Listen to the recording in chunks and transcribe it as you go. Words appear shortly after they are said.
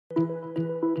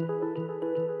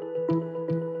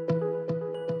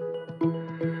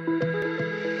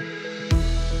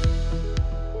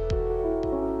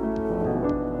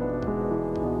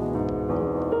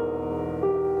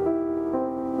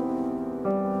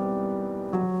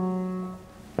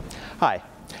Hi,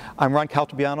 I'm Ron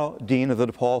Caltabiano, Dean of the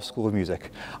DePaul School of Music.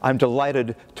 I'm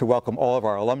delighted to welcome all of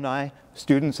our alumni,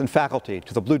 students, and faculty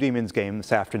to the Blue Demons game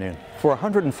this afternoon. For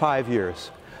 105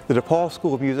 years, the DePaul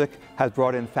School of Music has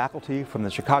brought in faculty from the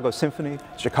Chicago Symphony,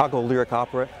 Chicago Lyric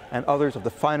Opera, and others of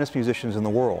the finest musicians in the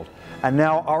world. And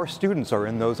now our students are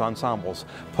in those ensembles,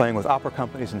 playing with opera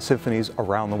companies and symphonies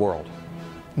around the world.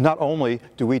 Not only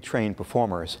do we train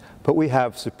performers, but we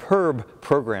have superb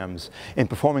programs in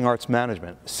performing arts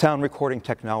management, sound recording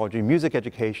technology, music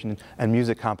education, and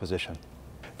music composition.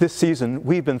 This season,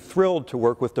 we've been thrilled to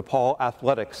work with DePaul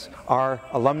Athletics. Our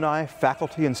alumni,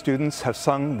 faculty, and students have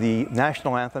sung the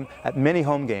national anthem at many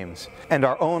home games. And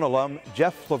our own alum,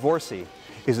 Jeff Lavorsi,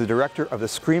 is the director of the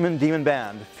Screamin' Demon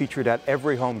Band, featured at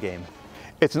every home game.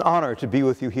 It's an honor to be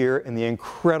with you here in the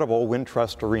incredible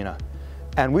Wintrust Arena.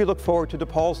 And we look forward to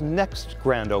DePaul's next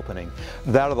grand opening,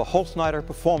 that of the Holzschneider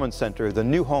Performance Center, the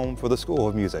new home for the School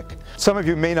of Music. Some of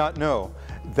you may not know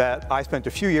that I spent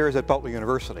a few years at Butler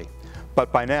University,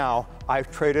 but by now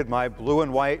I've traded my blue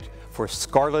and white for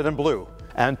scarlet and blue.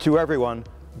 And to everyone,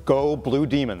 go Blue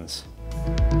Demons!